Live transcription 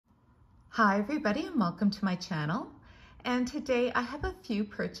Hi everybody and welcome to my channel. And today I have a few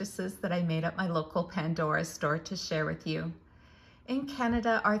purchases that I made at my local Pandora store to share with you. In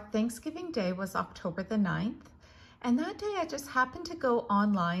Canada, our Thanksgiving Day was October the 9th. And that day I just happened to go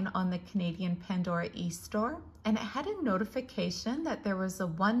online on the Canadian Pandora e-store and it had a notification that there was a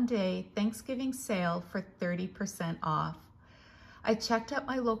one-day Thanksgiving sale for 30% off. I checked at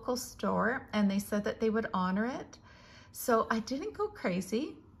my local store and they said that they would honor it. So I didn't go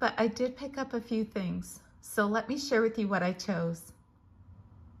crazy, but I did pick up a few things. So let me share with you what I chose.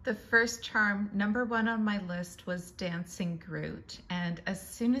 The first charm, number one on my list, was Dancing Groot. And as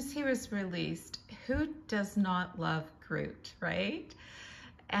soon as he was released, who does not love Groot, right?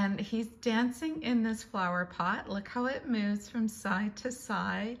 And he's dancing in this flower pot. Look how it moves from side to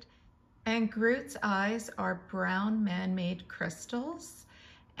side. And Groot's eyes are brown man-made crystals.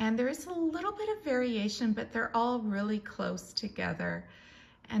 And there is a little bit of variation, but they're all really close together.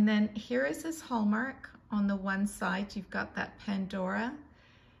 And then here is his hallmark. On the one side, you've got that Pandora,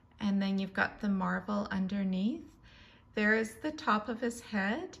 and then you've got the Marvel underneath. There is the top of his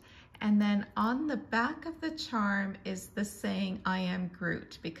head, and then on the back of the charm is the saying, "I am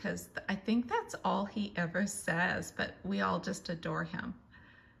Groot," because I think that's all he ever says, but we all just adore him.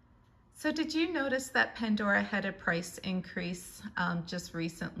 So did you notice that Pandora had a price increase just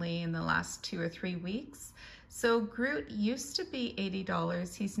recently in the last 2 or 3 weeks? So Groot used to be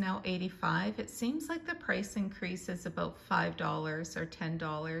 $80, he's now $85. It seems like the price increase is about $5 or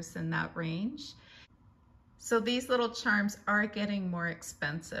 $10 in that range. So these little charms are getting more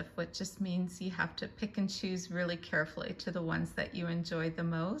expensive, which just means you have to pick and choose really carefully to the ones that you enjoy the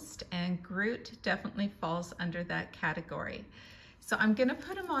most. And Groot definitely falls under that category. So I'm gonna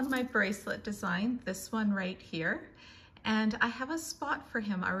put him on my bracelet design, this one right here. And I have a spot for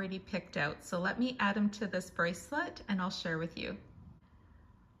him already picked out. So let me add him to this bracelet and I'll share with you.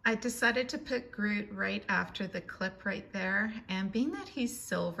 I decided to put Groot right after the clip right there. And being that he's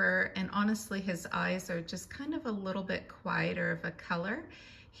silver and honestly his eyes are just kind of a little bit quieter of a color,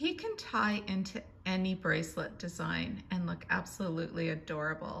 he can tie into any bracelet design and look absolutely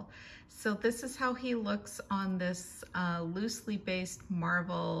adorable. So this is how he looks on this loosely based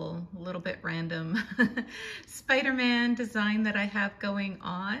Marvel, a little bit random Spider-Man design that I have going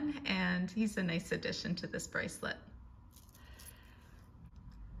on, and he's a nice addition to this bracelet.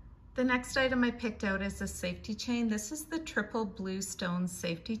 The next item I picked out is a safety chain. This is the triple blue stone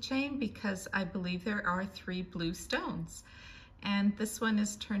safety chain because I believe there are 3 blue stones. And this one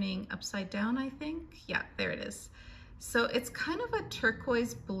is turning upside down, I think. Yeah, there it is. So it's kind of a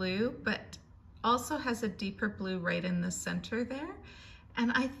turquoise blue, but also has a deeper blue right in the center there.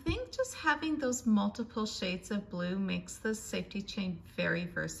 And I think just having those multiple shades of blue makes this safety chain very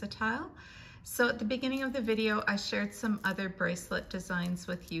versatile. So at the beginning of the video, I shared some other bracelet designs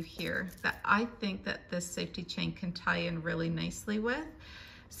with you here that I think that this safety chain can tie in really nicely with.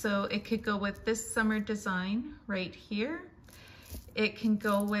 So it could go with this summer design right here. It can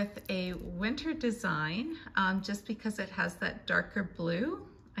go with a winter design just because it has that darker blue.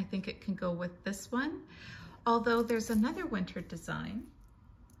 I think it can go with this one. Although there's another winter design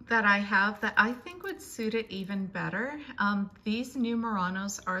that I have that I think would suit it even better. These new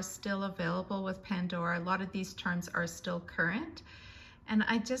Muranos are still available with Pandora. A lot of these charms are still current. And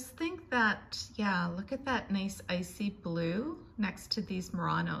I just think that, yeah, look at that nice icy blue next to these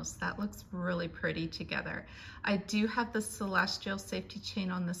Muranos. That looks really pretty together. I do have the celestial safety chain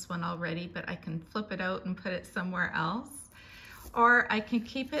on this one already, but I can flip it out and put it somewhere else. Or I can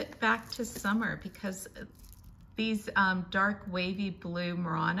keep it back to summer because these dark wavy blue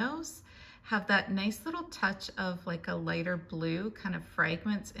Muranos have that nice little touch of like a lighter blue kind of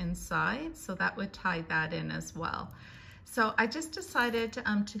fragments inside. So that would tie that in as well. So I just decided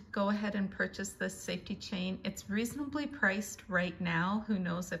to go ahead and purchase this safety chain. It's reasonably priced right now. Who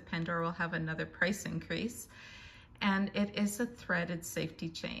knows if Pandora will have another price increase. And it is a threaded safety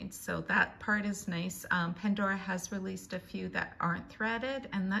chain. So that part is nice. Pandora has released a few that aren't threaded,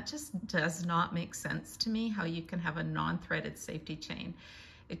 and that just does not make sense to me how you can have a non-threaded safety chain.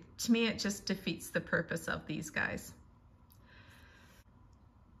 To me, it just defeats the purpose of these guys.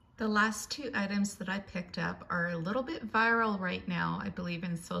 The last 2 items that I picked up are a little bit viral right now, I believe,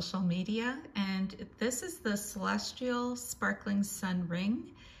 in social media. And this is the Celestial Sparkling Sun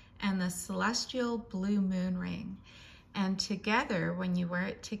Ring and the Celestial Blue Moon Ring. And together, when you wear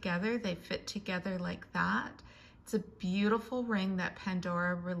it together, they fit together like that. It's a beautiful ring that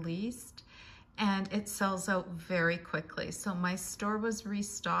Pandora released, and it sells out very quickly. So my store was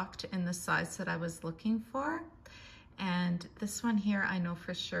restocked in the size that I was looking for. and this one here, I know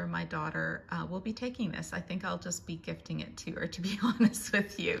for sure my daughter will be taking this. I think I'll just be gifting it to her, to be honest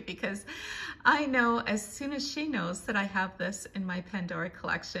with you, because I know as soon as she knows that I have this in my Pandora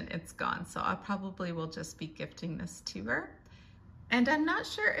collection, it's gone. So I probably will just be gifting this to her. And I'm not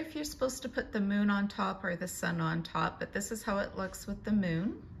sure if you're supposed to put the moon on top or the sun on top, but this is how it looks with the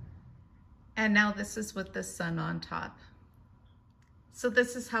moon. And now this is with the sun on top. So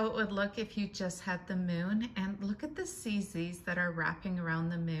this is how it would look if you just had the moon. And look at the CZs that are wrapping around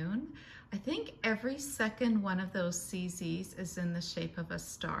the moon. I think every second one of those CZs is in the shape of a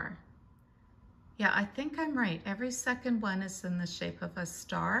star. Yeah, I think I'm right. Every second one is in the shape of a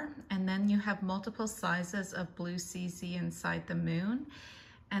star. And then you have multiple sizes of blue CZ inside the moon.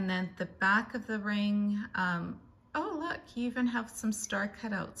 And then the back of the ring, oh look, you even have some star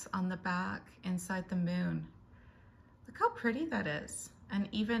cutouts on the back inside the moon. Look how pretty that is. And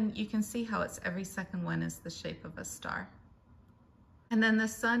even you can see how it's every second one is the shape of a star. And then the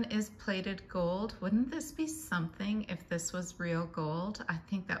sun is plated gold. Wouldn't this be something if this was real gold? I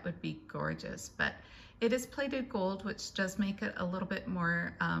think that would be gorgeous, but it is plated gold, which does make it a little bit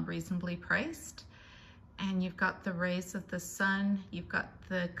more reasonably priced. And you've got the rays of the sun. You've got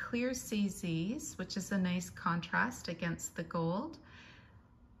the clear CZs, which is a nice contrast against the gold.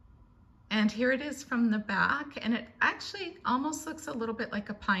 And here it is from the back, and it actually almost looks a little bit like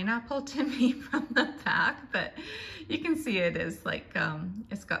a pineapple to me from the back, but you can see it is like,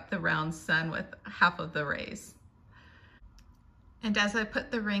 it's got the round sun with half of the rays. And as I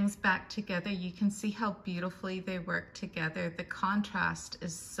put the rings back together, you can see how beautifully they work together. The contrast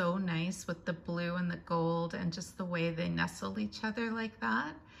is so nice with the blue and the gold and just the way they nestle each other like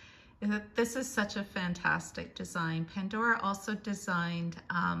that. This is such a fantastic design. Pandora also designed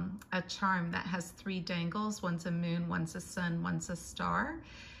a charm that has 3 dangles. One's a moon, one's a sun, one's a star.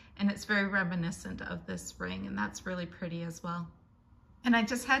 And it's very reminiscent of this ring, and that's really pretty as well. And I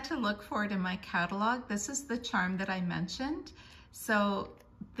just had to look for it in my catalog. This is the charm that I mentioned. So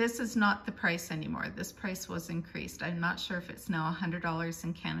this is not the price anymore. This price was increased. I'm not sure if it's now $100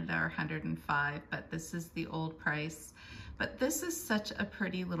 in Canada or $105, but this is the old price. But this is such a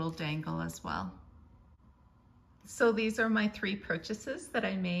pretty little dangle as well. So these are my 3 purchases that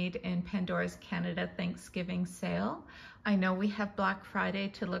I made in Pandora's Canada Thanksgiving sale. I know we have Black Friday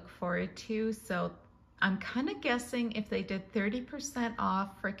to look forward to, so I'm kind of guessing if they did 30%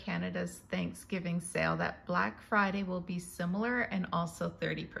 off for Canada's Thanksgiving sale, that Black Friday will be similar and also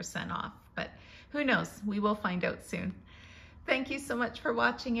 30% off. But who knows? We will find out soon. Thank you so much for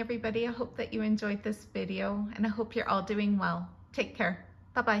watching, everybody. I hope that you enjoyed this video, and I hope you're all doing well. Take care.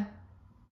 Bye-bye.